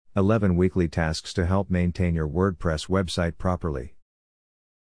11 weekly tasks to help maintain your WordPress website properly.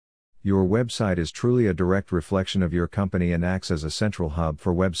 Your website is truly a direct reflection of your company and acts as a central hub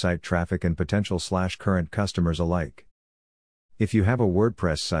for website traffic and potential/current customers alike. If you have a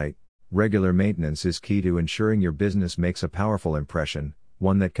WordPress site, regular maintenance is key to ensuring your business makes a powerful impression,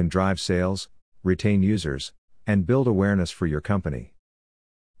 one that can drive sales, retain users, and build awareness for your company.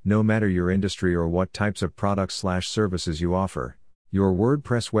 No matter your industry or what types of products/services you offer, your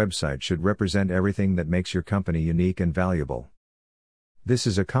WordPress website should represent everything that makes your company unique and valuable. This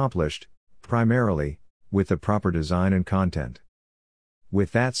is accomplished, primarily, with the proper design and content.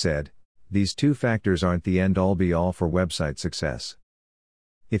 With that said, these two factors aren't the end-all be-all for website success.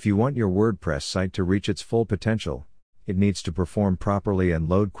 If you want your WordPress site to reach its full potential, it needs to perform properly and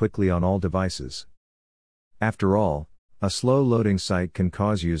load quickly on all devices. After all, a slow-loading site can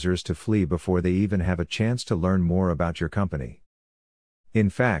cause users to flee before they even have a chance to learn more about your company. In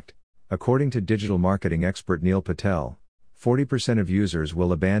fact, according to digital marketing expert Neil Patel, 40% of users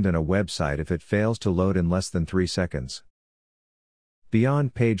will abandon a website if it fails to load in less than 3 seconds.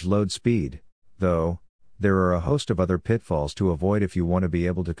 Beyond page load speed, though, there are a host of other pitfalls to avoid if you want to be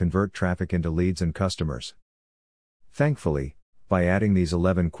able to convert traffic into leads and customers. Thankfully, by adding these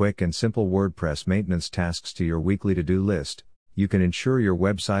 11 quick and simple WordPress maintenance tasks to your weekly to-do list, you can ensure your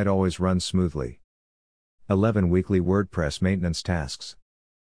website always runs smoothly. 11 weekly WordPress maintenance tasks.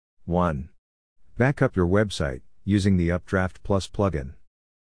 1. Back up your website, using the Updraft Plus plugin.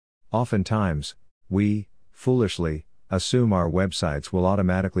 Oftentimes, we, foolishly, assume our websites will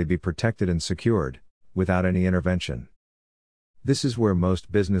automatically be protected and secured, without any intervention. This is where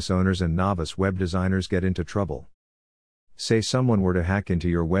most business owners and novice web designers get into trouble. Say someone were to hack into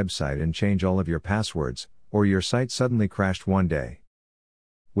your website and change all of your passwords, or your site suddenly crashed one day.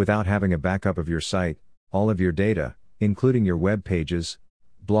 Without having a backup of your site, all of your data, including your web pages,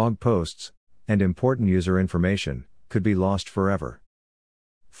 blog posts, and important user information, could be lost forever.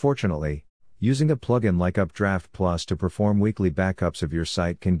 Fortunately, using a plugin like Updraft Plus to perform weekly backups of your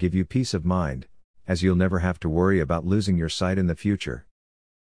site can give you peace of mind, as you'll never have to worry about losing your site in the future.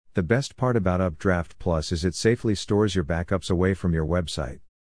 The best part about Updraft Plus is it safely stores your backups away from your website.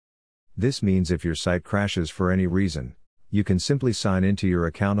 This means if your site crashes for any reason, you can simply sign into your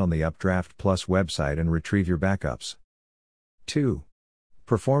account on the Updraft Plus website and retrieve your backups. 2.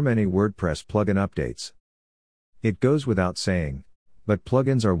 Perform any WordPress plugin updates. It goes without saying, but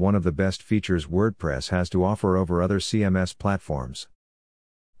plugins are one of the best features WordPress has to offer over other CMS platforms.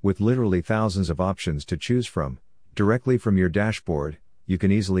 With literally thousands of options to choose from, directly from your dashboard, you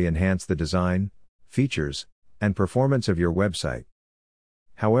can easily enhance the design, features, and performance of your website.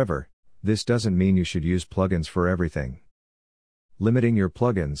 However, this doesn't mean you should use plugins for everything. Limiting your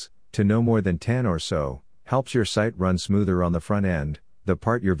plugins to no more than 10 or so helps your site run smoother on the front end, the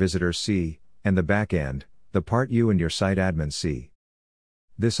part your visitors see, and the back end, the part you and your site admins see.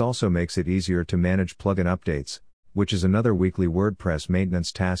 This also makes it easier to manage plugin updates, which is another weekly WordPress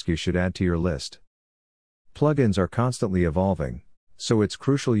maintenance task you should add to your list. Plugins are constantly evolving, so it's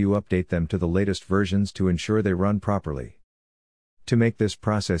crucial you update them to the latest versions to ensure they run properly. To make this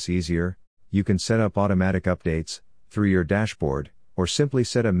process easier, you can set up automatic updates through your dashboard, or simply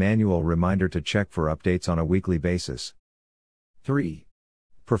set a manual reminder to check for updates on a weekly basis. 3.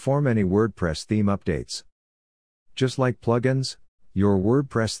 Perform any WordPress theme updates. Just like plugins, your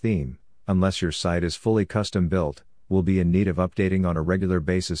WordPress theme, unless your site is fully custom built, will be in need of updating on a regular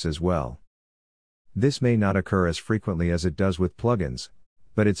basis as well. This may not occur as frequently as it does with plugins,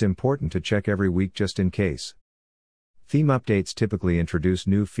 but it's important to check every week just in case. Theme updates typically introduce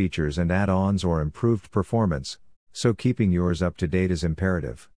new features and add-ons or improved performance, so keeping yours up to date is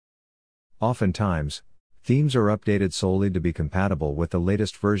imperative. Oftentimes, themes are updated solely to be compatible with the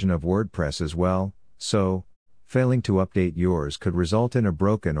latest version of WordPress as well, so, failing to update yours could result in a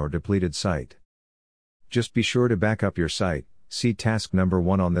broken or depleted site. Just be sure to back up your site, see task number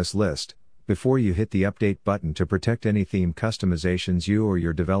 1 on this list, before you hit the update button to protect any theme customizations you or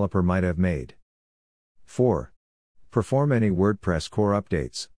your developer might have made. 4. Perform any WordPress core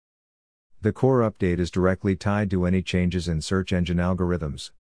updates. The core update is directly tied to any changes in search engine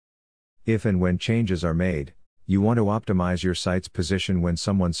algorithms. If and when changes are made, you want to optimize your site's position when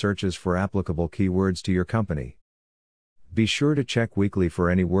someone searches for applicable keywords to your company. Be sure to check weekly for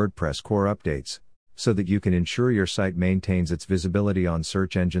any WordPress core updates, so that you can ensure your site maintains its visibility on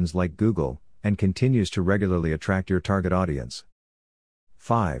search engines like Google, and continues to regularly attract your target audience.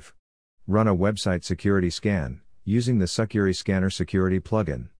 5. Run a website security scan, using the Sucuri Scanner Security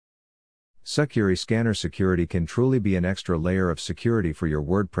plugin. Sucuri Scanner Security can truly be an extra layer of security for your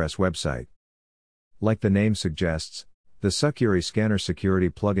WordPress website. Like the name suggests, The Sucuri Scanner security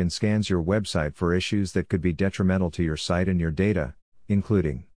plugin scans your website for issues that could be detrimental to your site and your data,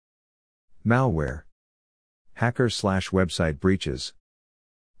 including malware, hackers/website breaches,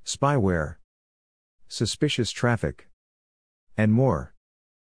 spyware, suspicious traffic, and more.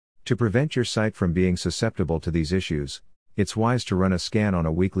 To prevent your site from being susceptible to these issues, it's wise to run a scan on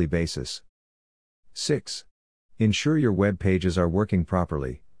a weekly basis. 6. Ensure your web pages are working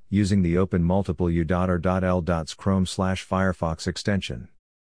properly, using the Open Multiple U.R.L.'s Chrome/Firefox extension.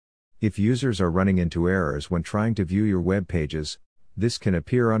 If users are running into errors when trying to view your web pages, this can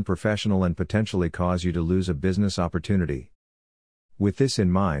appear unprofessional and potentially cause you to lose a business opportunity. With this in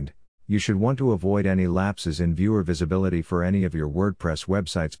mind, you should want to avoid any lapses in viewer visibility for any of your WordPress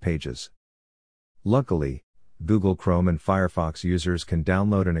website's pages. Luckily, Google Chrome and Firefox users can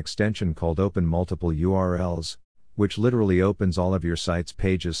download an extension called Open Multiple URLs, which literally opens all of your site's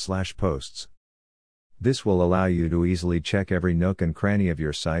pages/posts. This will allow you to easily check every nook and cranny of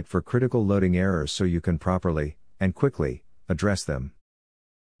your site for critical loading errors so you can properly, and quickly, address them.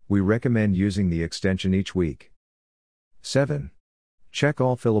 We recommend using the extension each week. 7. Check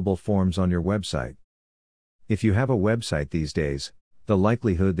all fillable forms on your website. If you have a website these days, the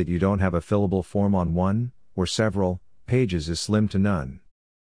likelihood that you don't have a fillable form on one, or several, pages is slim to none.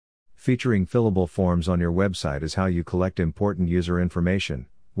 Featuring fillable forms on your website is how you collect important user information,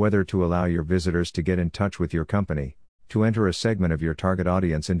 whether to allow your visitors to get in touch with your company, to enter a segment of your target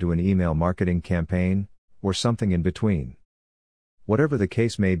audience into an email marketing campaign, or something in between. Whatever the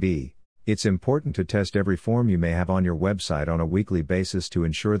case may be, it's important to test every form you may have on your website on a weekly basis to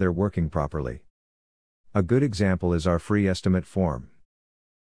ensure they're working properly. A good example is our free estimate form.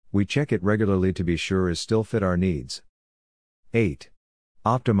 We check it regularly to be sure it still fit our needs. 8.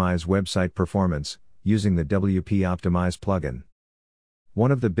 Optimize website performance, using the WP Optimize plugin.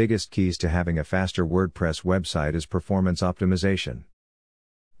 One of the biggest keys to having a faster WordPress website is performance optimization.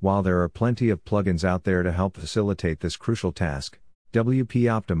 While there are plenty of plugins out there to help facilitate this crucial task, WP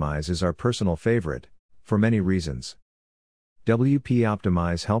Optimize is our personal favorite, for many reasons. WP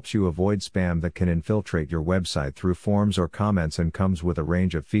Optimize helps you avoid spam that can infiltrate your website through forms or comments and comes with a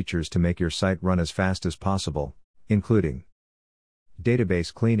range of features to make your site run as fast as possible, including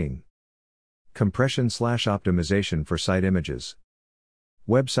database cleaning, compression/optimization for site images,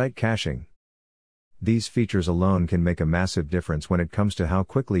 website caching. These features alone can make a massive difference when it comes to how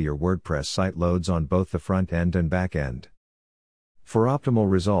quickly your WordPress site loads on both the front end and back end. For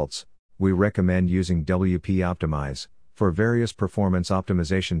optimal results, we recommend using WP Optimize for various performance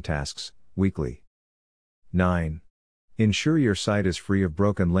optimization tasks weekly. 9. Ensure your site is free of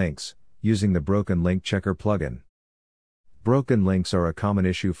broken links, using the Broken Link Checker plugin. Broken links are a common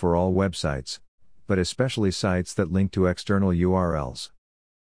issue for all websites, but especially sites that link to external URLs.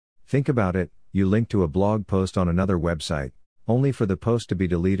 Think about it, you link to a blog post on another website, only for the post to be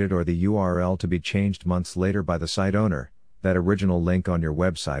deleted or the URL to be changed months later by the site owner. That original link on your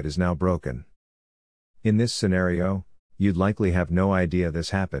website is now broken. In this scenario, you'd likely have no idea this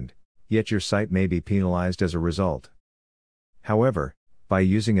happened, yet your site may be penalized as a result. However, by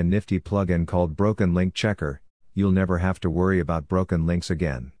using a nifty plugin called Broken Link Checker, you'll never have to worry about broken links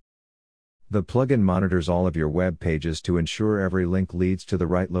again. The plugin monitors all of your web pages to ensure every link leads to the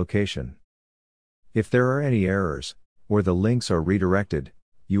right location. If there are any errors, or the links are redirected,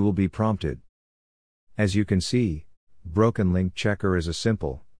 you will be prompted. As you can see, Broken Link Checker is a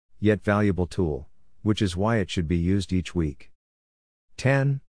simple, yet valuable tool, which is why it should be used each week.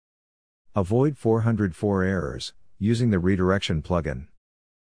 10. Avoid 404 errors, using the redirection plugin.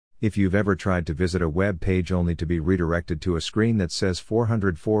 If you've ever tried to visit a web page only to be redirected to a screen that says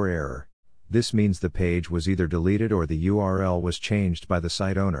 404 error, this means the page was either deleted or the URL was changed by the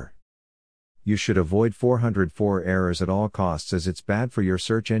site owner. You should avoid 404 errors at all costs as it's bad for your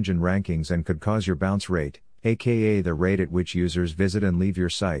search engine rankings and could cause your bounce rate, aka the rate at which users visit and leave your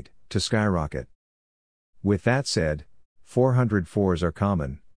site, to skyrocket. With that said, 404s are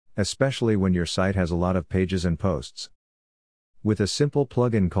common, especially when your site has a lot of pages and posts. With a simple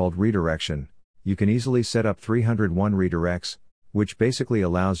plugin called Redirection, you can easily set up 301 redirects, which basically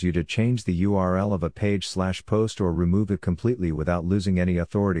allows you to change the URL of a page/post or remove it completely without losing any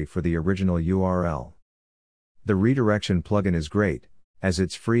authority for the original URL. The Redirection plugin is great, as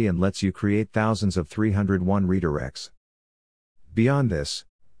it's free and lets you create thousands of 301 redirects. Beyond this,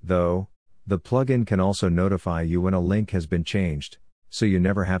 though, the plugin can also notify you when a link has been changed, so you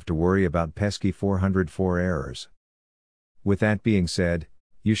never have to worry about pesky 404 errors. With that being said,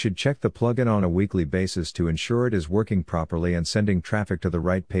 you should check the plugin on a weekly basis to ensure it is working properly and sending traffic to the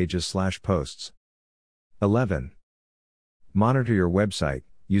right pages/posts. 11. Monitor your website,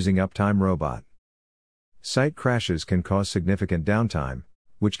 using Uptime Robot. Site crashes can cause significant downtime,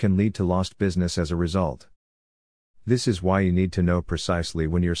 which can lead to lost business as a result. This is why you need to know precisely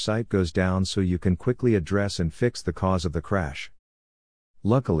when your site goes down so you can quickly address and fix the cause of the crash.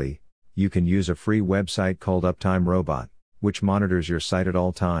 Luckily, you can use a free website called Uptime Robot, which monitors your site at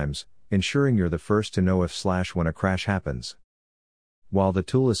all times, ensuring you're the first to know if/when a crash happens. While the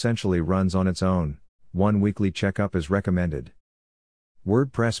tool essentially runs on its own, one weekly checkup is recommended.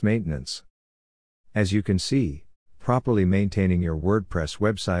 WordPress maintenance. As you can see, properly maintaining your WordPress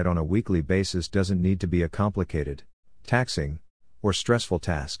website on a weekly basis doesn't need to be a complicated, taxing, or stressful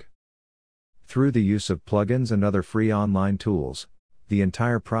task. Through the use of plugins and other free online tools, the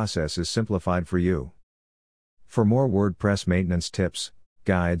entire process is simplified for you. For more WordPress maintenance tips,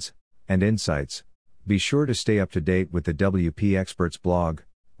 guides, and insights, be sure to stay up to date with the WP Experts blog,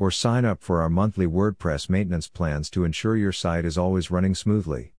 or sign up for our monthly WordPress maintenance plans to ensure your site is always running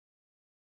smoothly.